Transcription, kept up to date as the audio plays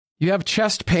You have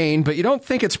chest pain, but you don't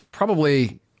think it's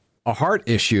probably a heart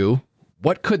issue.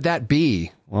 What could that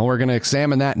be? Well, we're going to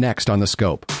examine that next on The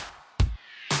Scope.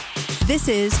 This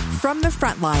is From the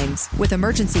Front Lines with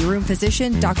emergency room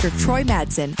physician Dr. Troy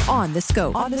Madsen on The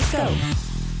Scope.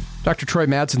 Dr. Troy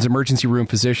Madsen's emergency room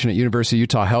physician at University of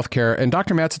Utah Healthcare. And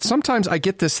Dr. Madsen, sometimes I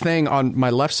get this thing on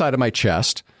my left side of my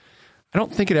chest. I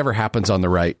don't think it ever happens on the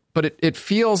right, but it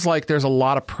feels like there's a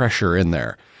lot of pressure in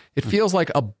there. It feels like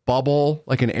a bubble,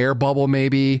 like an air bubble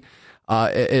maybe.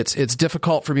 It's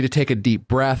difficult for me to take a deep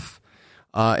breath,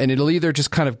 and it'll either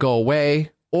just kind of go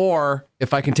away, or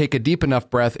if I can take a deep enough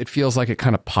breath, it feels like it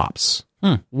kind of pops.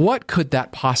 What could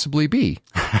that possibly be?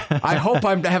 I hope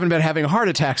I haven't been having heart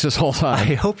attacks this whole time.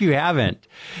 I hope you haven't.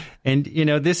 And,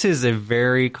 this is a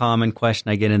very common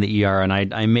question I get in the ER, and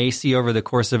I may see over the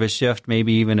course of a shift,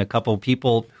 maybe even a couple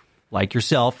people like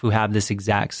yourself who have this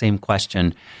exact same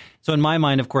question. So in my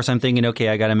mind, of course, I'm thinking, okay,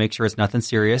 I got to make sure it's nothing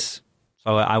serious.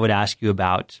 So I would ask you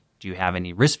about, do you have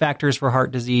any risk factors for heart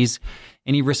disease?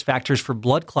 Any risk factors for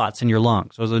blood clots in your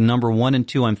lungs? Those are number 1 and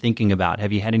 2 I'm thinking about.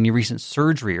 Have you had any recent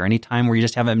surgery or any time where you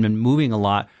just haven't been moving a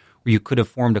lot where you could have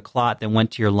formed a clot that went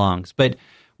to your lungs? But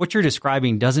what you're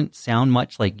describing doesn't sound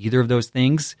much like either of those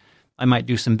things. I might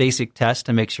do some basic tests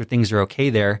to make sure things are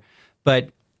okay there. But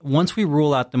once we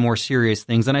rule out the more serious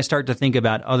things, then I start to think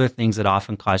about other things that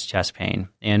often cause chest pain.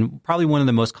 And probably one of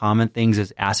the most common things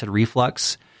is acid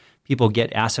reflux. People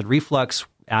get acid reflux,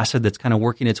 acid that's kind of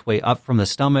working its way up from the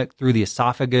stomach through the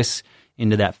esophagus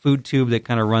into that food tube that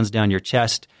kind of runs down your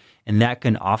chest. And that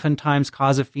can oftentimes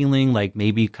cause a feeling like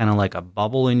maybe kind of like a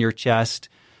bubble in your chest.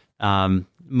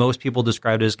 Most people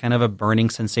describe it as kind of a burning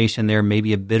sensation there,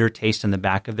 maybe a bitter taste in the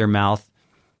back of their mouth.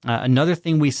 Another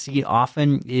thing we see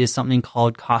often is something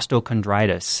called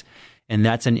costochondritis. And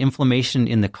that's an inflammation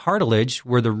in the cartilage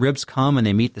where the ribs come and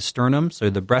they meet the sternum,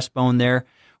 so the breastbone there,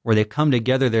 where they come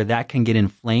together there, that can get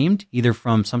inflamed, either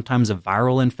from sometimes a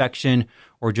viral infection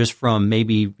or just from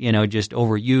maybe, just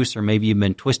overuse, or maybe you've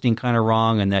been twisting kind of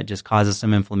wrong and that just causes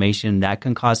some inflammation. That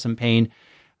can cause some pain.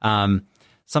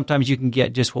 Sometimes you can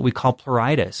get just what we call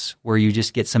pleuritis, where you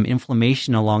just get some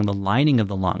inflammation along the lining of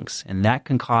the lungs. And that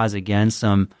can cause, again,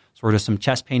 some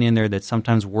chest pain in there that's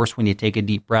sometimes worse when you take a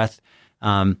deep breath.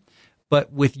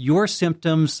 But with your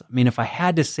symptoms, if I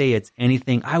had to say it's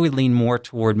anything, I would lean more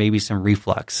toward maybe some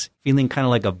reflux, feeling kind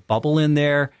of like a bubble in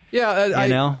there.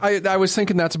 Yeah, I was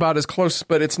thinking that's about as close,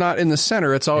 but it's not in the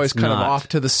center. It's always kind of off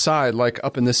to the side, like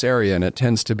up in this area, and it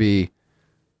tends to be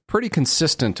pretty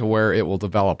consistent to where it will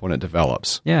develop when it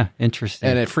develops. Yeah, interesting.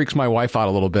 And it freaks my wife out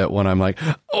a little bit when I'm like,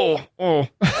 oh.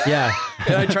 Yeah.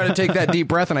 And I try to take that deep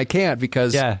breath and I can't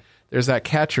because there's that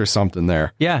catch or something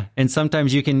there. Yeah, and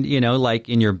sometimes you can, like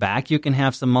in your back, you can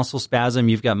have some muscle spasm.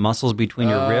 You've got muscles between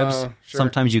your ribs. Sure.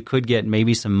 Sometimes you could get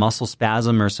maybe some muscle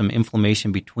spasm or some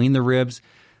inflammation between the ribs.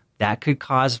 That could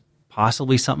cause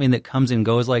possibly something that comes and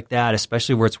goes like that,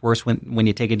 especially where it's worse when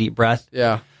you take a deep breath.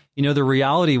 Yeah. The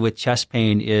reality with chest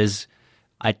pain is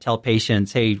I tell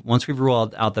patients, hey, once we've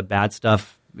ruled out the bad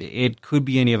stuff, it could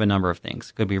be any of a number of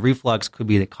things. It could be reflux, could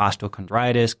be the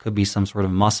costochondritis, could be some sort of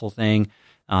muscle thing,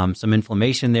 some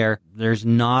inflammation there. There's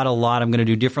not a lot I'm going to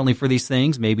do differently for these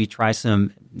things. Maybe try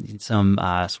some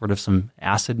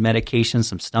acid medication,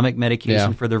 some stomach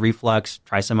medication for the reflux,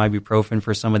 try some ibuprofen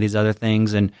for some of these other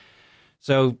things. And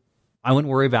so I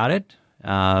wouldn't worry about it.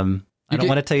 I don't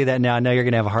want to tell you that now. I know you're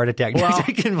going to have a heart attack. Well,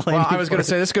 I was going to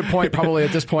say, this is a good point, probably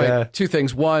at this point. Two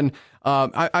things. One,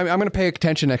 I'm going to pay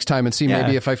attention next time and see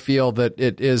maybe if I feel that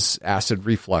it is acid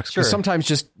reflux. Because sometimes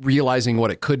just realizing what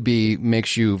it could be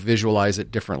makes you visualize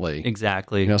it differently.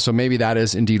 Exactly. So maybe that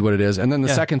is indeed what it is. And then the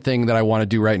second thing that I want to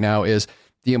do right now is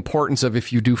the importance of,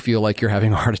 if you do feel like you're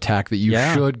having a heart attack, that you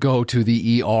should go to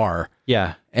the ER.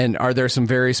 Yeah. And are there some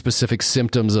very specific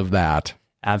symptoms of that?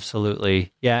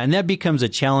 Absolutely. Yeah. And that becomes a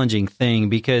challenging thing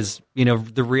because,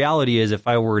 the reality is if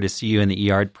I were to see you in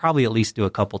the ER, I'd probably at least do a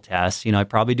couple tests. I'd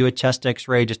probably do a chest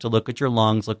x-ray just to look at your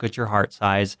lungs, look at your heart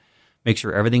size, make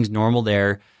sure everything's normal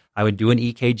there. I would do an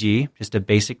EKG, just a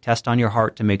basic test on your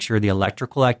heart to make sure the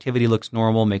electrical activity looks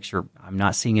normal, make sure I'm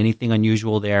not seeing anything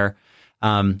unusual there.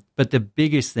 But the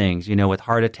biggest things, with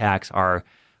heart attacks are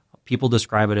people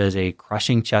describe it as a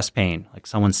crushing chest pain, like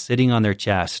someone sitting on their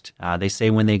chest. They say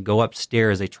when they go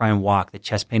upstairs, they try and walk, the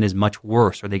chest pain is much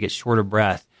worse, or they get short of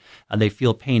breath. They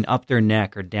feel pain up their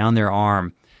neck or down their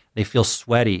arm. They feel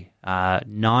sweaty,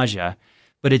 nausea.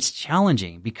 But it's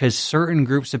challenging because certain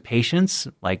groups of patients,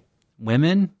 like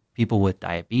women, people with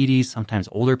diabetes, sometimes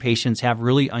older patients, have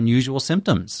really unusual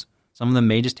symptoms. Some of them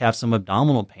may just have some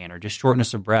abdominal pain or just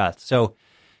shortness of breath. So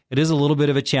it is a little bit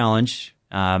of a challenge.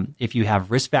 If you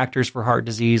have risk factors for heart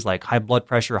disease like high blood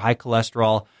pressure, high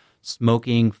cholesterol,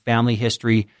 smoking, family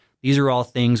history. These are all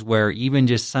things where even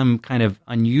just some kind of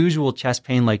unusual chest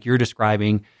pain like you're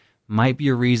describing might be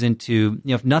a reason to,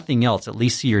 if nothing else, at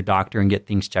least see your doctor and get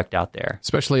things checked out there.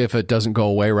 Especially if it doesn't go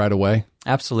away right away.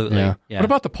 Absolutely. Yeah. Yeah. What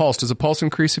about the pulse? Does the pulse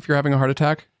increase if you're having a heart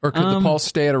attack? Or could the pulse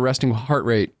stay at a resting heart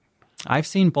rate? I've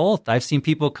seen both. I've seen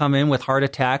people come in with heart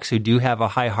attacks who do have a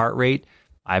high heart rate.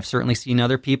 I've certainly seen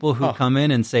other people who come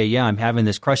in and say, yeah, I'm having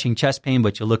this crushing chest pain,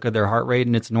 but you look at their heart rate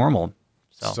and it's normal.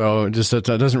 So just it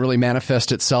doesn't really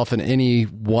manifest itself in any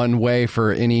one way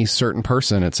for any certain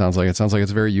person. It sounds like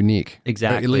it's very unique.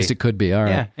 Exactly. At least it could be. All right.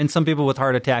 Yeah. And some people with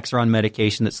heart attacks are on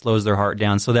medication that slows their heart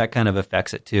down. So that kind of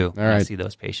affects it too. All right. I see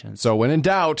those patients. So when in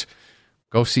doubt,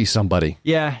 go see somebody.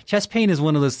 Yeah. Chest pain is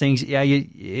one of those things. Yeah.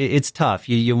 It's tough.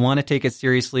 You want to take it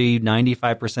seriously.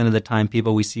 95% of the time,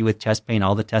 people we see with chest pain,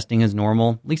 all the testing is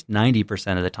normal. At least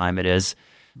 90% of the time it is.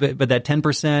 But that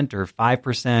 10% or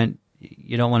 5%,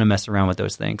 you don't want to mess around with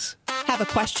those things. Have a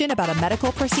question about a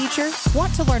medical procedure?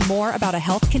 Want to learn more about a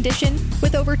health condition?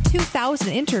 With over 2,000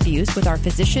 interviews with our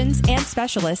physicians and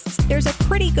specialists, there's a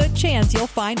pretty good chance you'll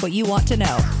find what you want to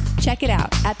know. Check it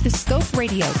out at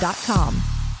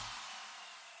thescoperadio.com.